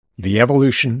The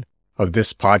evolution of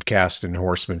this podcast in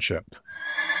horsemanship.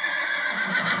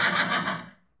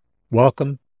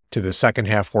 Welcome to the Second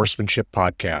Half Horsemanship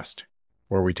podcast,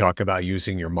 where we talk about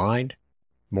using your mind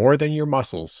more than your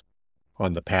muscles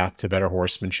on the path to better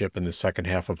horsemanship in the second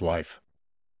half of life.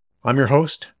 I'm your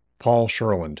host, Paul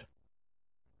Sherland.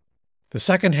 The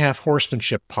Second Half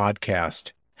Horsemanship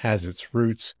podcast has its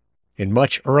roots in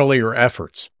much earlier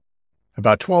efforts.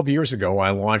 About 12 years ago,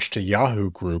 I launched a Yahoo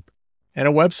group and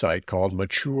a website called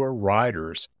Mature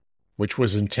Riders, which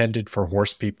was intended for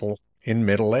horse people in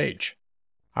middle age.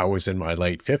 I was in my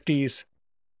late 50s,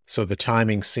 so the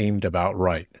timing seemed about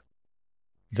right.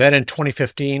 Then in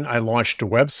 2015, I launched a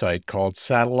website called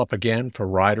Saddle Up Again for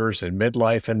riders in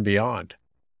midlife and beyond.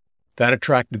 That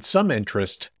attracted some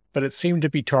interest, but it seemed to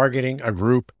be targeting a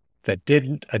group that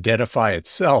didn't identify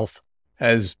itself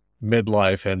as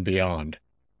midlife and beyond.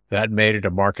 That made it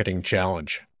a marketing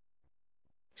challenge.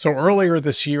 So earlier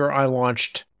this year, I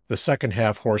launched the Second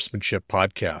Half Horsemanship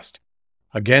podcast,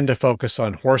 again to focus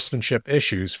on horsemanship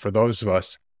issues for those of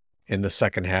us in the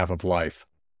second half of life.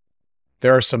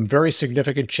 There are some very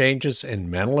significant changes in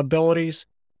mental abilities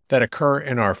that occur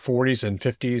in our 40s and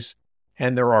 50s,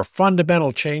 and there are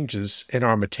fundamental changes in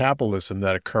our metabolism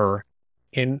that occur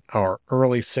in our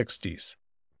early 60s.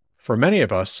 For many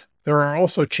of us, there are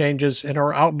also changes in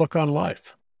our outlook on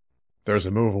life. There's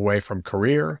a move away from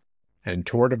career and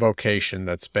toward a vocation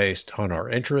that's based on our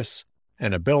interests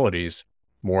and abilities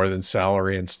more than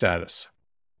salary and status.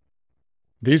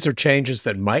 These are changes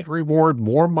that might reward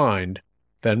more mind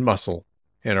than muscle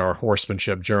in our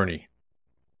horsemanship journey.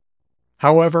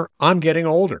 However, I'm getting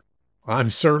older.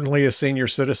 I'm certainly a senior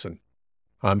citizen.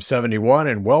 I'm 71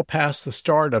 and well past the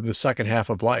start of the second half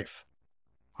of life.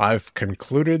 I've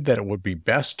concluded that it would be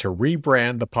best to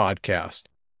rebrand the podcast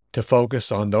to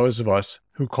focus on those of us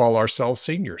who call ourselves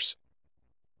seniors.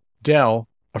 Dell,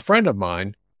 a friend of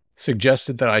mine,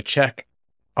 suggested that I check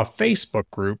a Facebook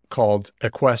group called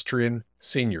Equestrian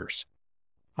Seniors.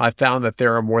 I found that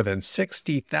there are more than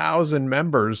 60,000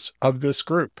 members of this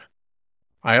group.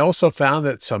 I also found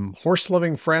that some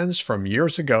horse-loving friends from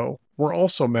years ago were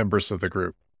also members of the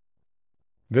group.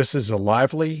 This is a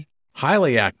lively,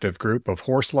 highly active group of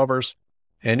horse lovers,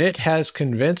 and it has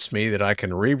convinced me that I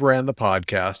can rebrand the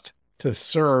podcast to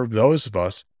serve those of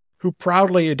us who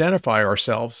proudly identify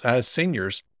ourselves as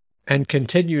seniors and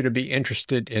continue to be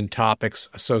interested in topics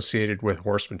associated with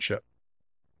horsemanship.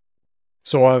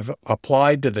 So I've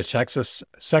applied to the Texas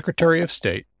Secretary of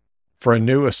State for a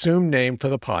new assumed name for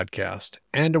the podcast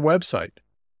and a website.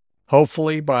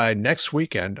 Hopefully by next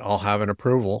weekend, I'll have an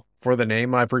approval for the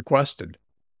name I've requested.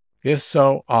 If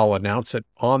so, I'll announce it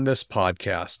on this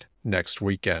podcast next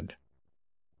weekend.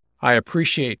 I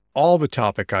appreciate all the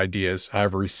topic ideas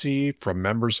I've received from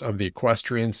members of the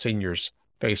Equestrian Seniors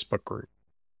Facebook group.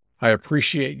 I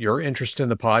appreciate your interest in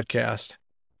the podcast,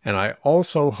 and I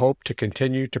also hope to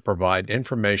continue to provide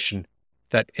information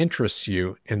that interests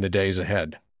you in the days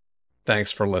ahead.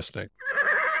 Thanks for listening.